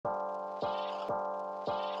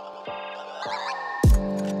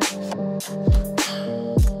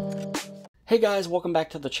Hey guys, welcome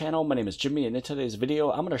back to the channel. My name is Jimmy, and in today's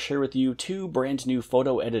video, I'm going to share with you two brand new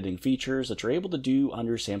photo editing features that you're able to do on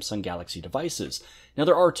your Samsung Galaxy devices. Now,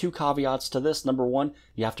 there are two caveats to this. Number one,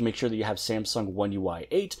 you have to make sure that you have Samsung One UI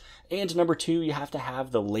 8, and number two, you have to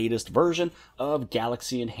have the latest version of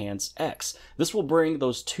Galaxy Enhance X. This will bring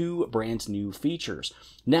those two brand new features.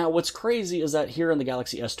 Now, what's crazy is that here on the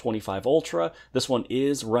Galaxy S25 Ultra, this one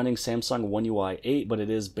is running Samsung One UI 8, but it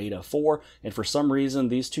is beta 4, and for some reason,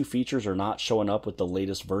 these two features are not showing up with the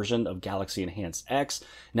latest version of Galaxy Enhance X.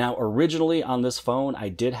 Now, originally on this phone, I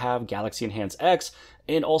did have Galaxy Enhance X,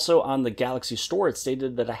 and also on the Galaxy Store, it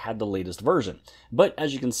stated that I had the latest version. But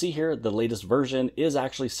as you can see here, the latest version is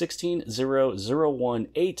actually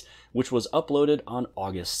 16.0.018, which was uploaded on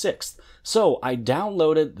August 6th. So I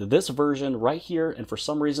downloaded this version right here, and for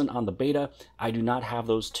some reason on the beta, I do not have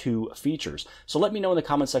those two features. So let me know in the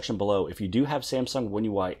comment section below if you do have Samsung One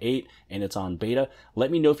UI 8 and it's on beta. Let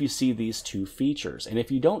me know if you see these two features. And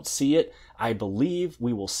if you don't see it, I believe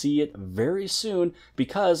we will see it very soon,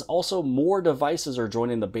 because also more devices are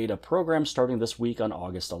joining the beta program starting this week on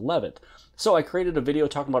August 11th. So I created a video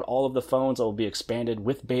talking about all of the phones that will be expanded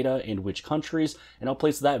with beta and which countries, and I'll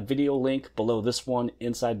place that video link below this one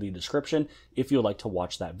inside the description if you'd like to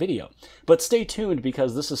watch that video. But stay tuned,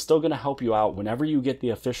 because this is still going to help you out whenever you get the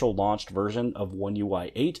official launched version of One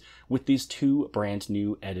UI 8 with these two brand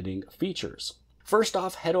new editing features. First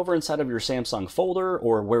off, head over inside of your Samsung folder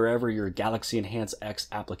or wherever your Galaxy Enhance X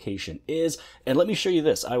application is, and let me show you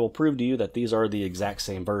this. I will prove to you that these are the exact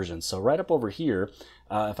same versions. So right up over here,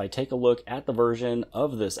 if I take a look at the version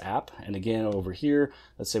of this app, and again over here,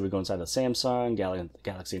 let's say we go inside of Samsung,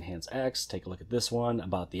 Galaxy Enhance X, take a look at this one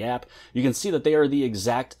about the app, you can see that they are the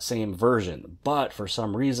exact same version. But for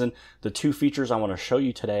some reason, the two features I want to show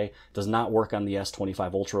you today does not work on the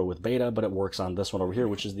S25 Ultra with beta, but it works on this one over here,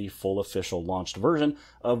 which is the full official launched version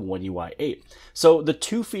of One UI 8. So the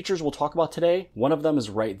two features we'll talk about today, one of them is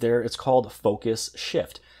right there. It's called Focus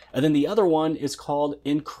Shift. And then the other one is called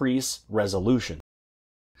Increase Resolution.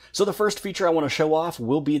 So the first feature I want to show off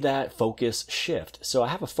will be that Focus Shift. So I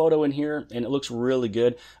have a photo in here and it looks really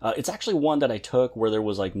good. It's actually one that I took where there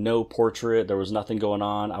was like no portrait, there was nothing going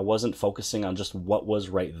on. I wasn't focusing on just what was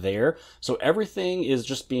right there. So everything is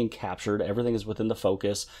just being captured, everything is within the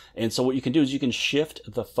focus. And so what you can do is you can shift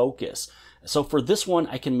the focus. So for this one,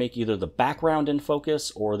 I can make either the background in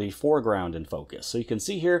focus or the foreground in focus. So you can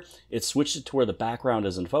see here, it switched it to where the background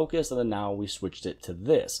is in focus, and then now we switched it to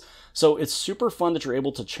this. So it's super fun that you're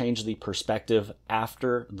able to change the perspective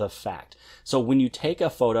after the fact. So when you take a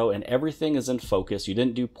photo and everything is in focus, you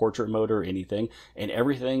didn't do portrait mode or anything, and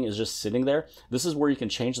everything is just sitting there, this is where you can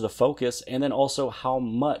change the focus, and then also how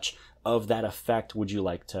much of that effect would you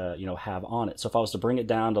like to, have on it. So if I was to bring it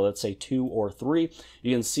down to, let's say 2 or 3,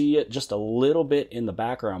 you can see it just a little bit in the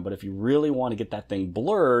background. But if you really want to get that thing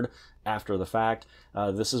blurred after the fact,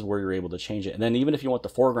 this is where you're able to change it. And then even if you want the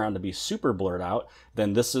foreground to be super blurred out,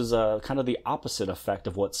 then this is kind of the opposite effect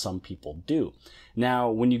of what some people do. Now,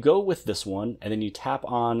 when you go with this one and then you tap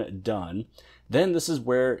on Done, then this is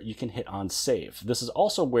where you can hit on Save. This is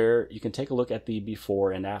also where you can take a look at the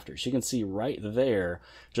before and after. So you can see right there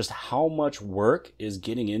just how much work is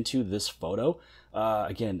getting into this photo.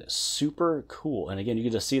 Again, super cool. And again, you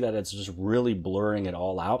can just see that it's just really blurring it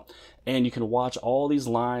all out. And you can watch all these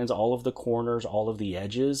lines, all of the corners, all of the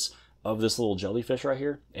edges of this little jellyfish right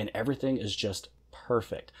here, and everything is just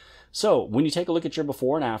perfect. So when you take a look at your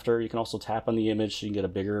before and after, you can also tap on the image so you can get a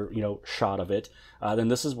bigger, shot of it. Then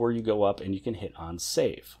this is where you go up and you can hit on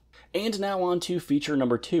Save. And now on to feature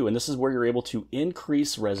number 2, and this is where you're able to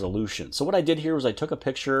increase resolution. So what I did here was I took a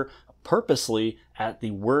picture purposely at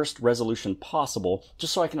the worst resolution possible,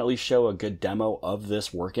 just so I can at least show a good demo of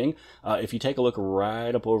this working. If you take a look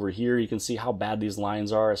right up over here, you can see how bad these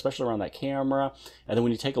lines are, especially around that camera. And then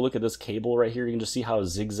when you take a look at this cable right here, you can just see how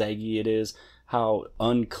zigzaggy it is, how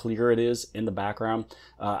unclear it is in the background.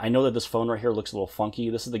 I know that this phone right here looks a little funky.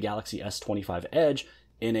 This is the Galaxy S25 Edge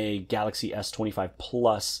in a Galaxy S25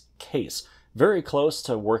 Plus case. Very close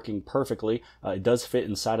to working perfectly. It does fit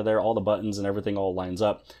inside of there, all the buttons and everything all lines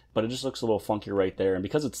up, but it just looks a little funky right there. And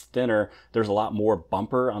because it's thinner, there's a lot more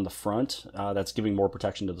bumper on the front that's giving more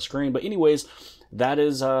protection to the screen. But anyways, that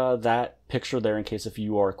is that picture there in case if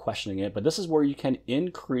you are questioning it. But this is where you can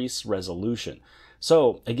increase resolution.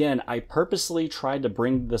 So again, I purposely tried to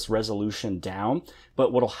bring this resolution down,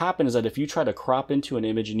 but what'll happen is that if you try to crop into an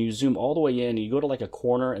image and you zoom all the way in, you go to like a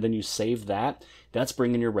corner and then you save that, that's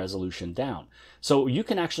bringing your resolution down. So you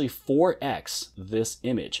can actually 4x this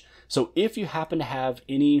image. So if you happen to have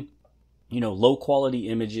any low quality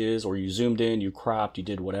images, or you zoomed in, you cropped, you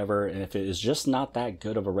did whatever, and if it is just not that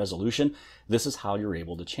good of a resolution, this is how you're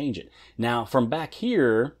able to change it. Now, from back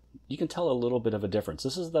here, you can tell a little bit of a difference.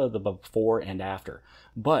 This is the before and after.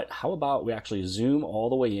 But how about we actually zoom all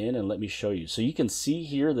the way in and let me show you. So you can see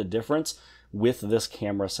here the difference with this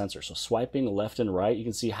camera sensor. So swiping left and right, you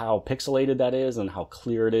can see how pixelated that is and how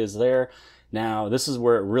clear it is there. Now, this is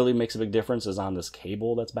where it really makes a big difference, is on this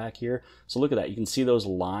cable that's back here. So look at that. You can see those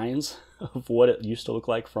lines of what it used to look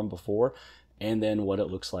like from before and then what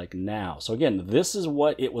it looks like now. So again, this is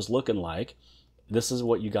what it was looking like. This is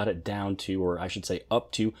what you got it down to, or I should say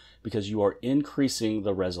up to, because you are increasing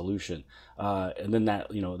the resolution. And then that,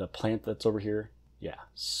 the plant that's over here, yeah,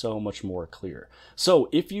 so much more clear. So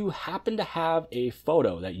if you happen to have a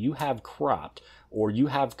photo that you have cropped, or you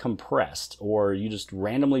have compressed, or you just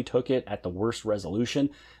randomly took it at the worst resolution,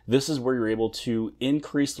 this is where you're able to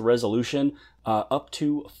increase the resolution up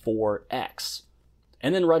to 4x.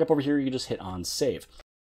 And then right up over here, you just hit on save.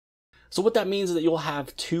 So what that means is that you'll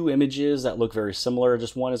have two images that look very similar.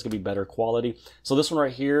 Just one is going to be better quality. So this one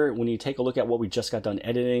right here, when you take a look at what we just got done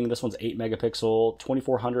editing, this one's 8 megapixel,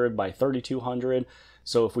 2400 by 3200.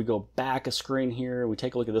 So if we go back a screen here, we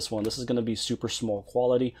take a look at this one, this is going to be super small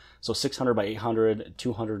quality. So 600 by 800,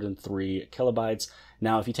 203 kilobytes.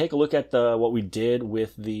 Now, if you take a look at what we did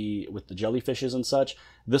with the jellyfishes and such,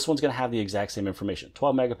 this one's going to have the exact same information.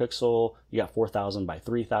 12 megapixel, you got 4000 by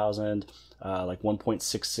 3000, like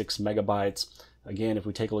 1.66 megabytes. Again, if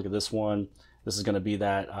we take a look at this one, this is going to be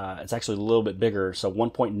that, it's actually a little bit bigger, so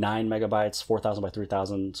 1.9 megabytes, 4000 by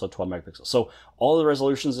 3000, so 12 megapixels. So all the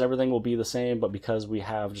resolutions and everything will be the same, but because we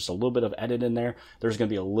have just a little bit of edit in there, there's going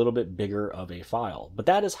to be a little bit bigger of a file. But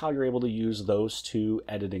that is how you're able to use those two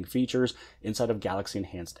editing features inside of Galaxy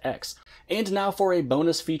Enhanced X. And now for a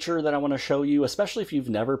bonus feature that I want to show you, especially if you've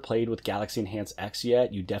never played with Galaxy Enhanced X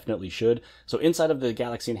yet, you definitely should. So inside of the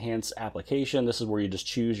Galaxy Enhanced application, this is where you just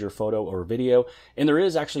choose your photo or video, and there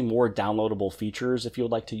is actually more downloadable features if you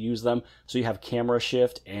would like to use them. So you have camera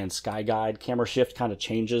shift and sky guide. Camera shift kind of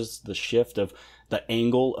changes the shift of the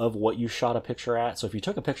angle of what you shot a picture at. So if you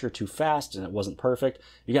took a picture too fast and it wasn't perfect,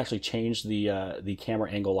 you can actually change the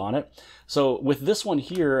camera angle on it. So with this one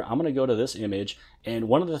here, I'm going to go to this image, and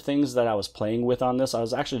one of the things that I was playing with on this, I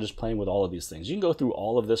was actually just playing with all of these things. You can go through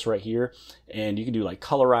all of this right here, and you can do like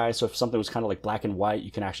colorize. So if something was kind of like black and white,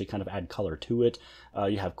 you can actually kind of add color to it.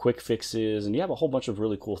 You have quick fixes, and you have a whole bunch of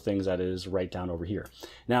really cool things that is right down over here.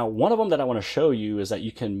 Now, one of them that I want to show you is that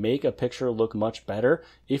you can make a picture look much better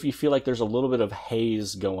if you feel like there's a little bit of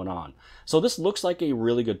haze going on. So this looks like a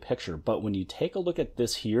really good picture, but when you take a look at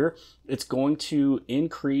this here, it's going to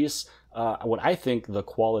increase what I think the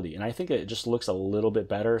quality, and I think it just looks a little bit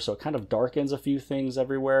better. So it kind of darkens a few things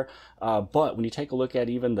everywhere, but when you take a look at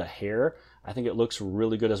even the hair, I think it looks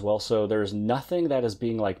really good as well. So there's nothing that is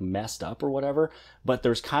being like messed up or whatever, but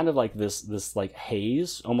there's kind of like this like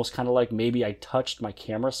haze, almost kind of like maybe I touched my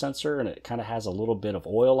camera sensor and it kind of has a little bit of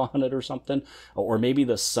oil on it or something, or maybe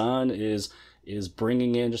the sun is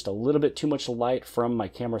bringing in just a little bit too much light from my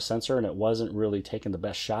camera sensor and it wasn't really taking the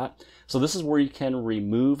best shot. So this is where you can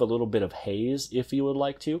remove a little bit of haze if you would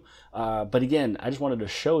like to. But again, I just wanted to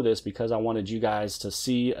show this because I wanted you guys to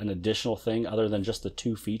see an additional thing other than just the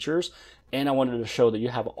two features. And I wanted to show that you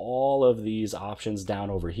have all of these options down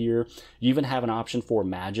over here. You even have an option for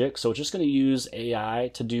magic. So it's just going to use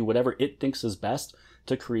AI to do whatever it thinks is best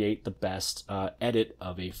to create the best edit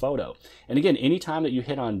of a photo. And again, anytime that you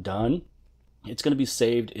hit on done, it's going to be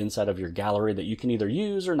saved inside of your gallery that you can either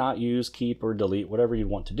use or not use, keep or delete, whatever you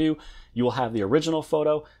want to do. You will have the original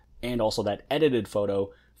photo and also that edited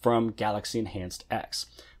photo from Galaxy Enhanced X.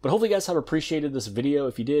 But hopefully you guys have appreciated this video.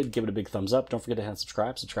 If you did, give it a big thumbs up. Don't forget to hit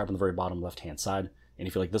subscribe. Subscribe on the very bottom left-hand side. And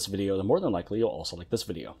if you like this video, then more than likely you'll also like this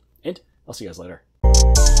video. And I'll see you guys later.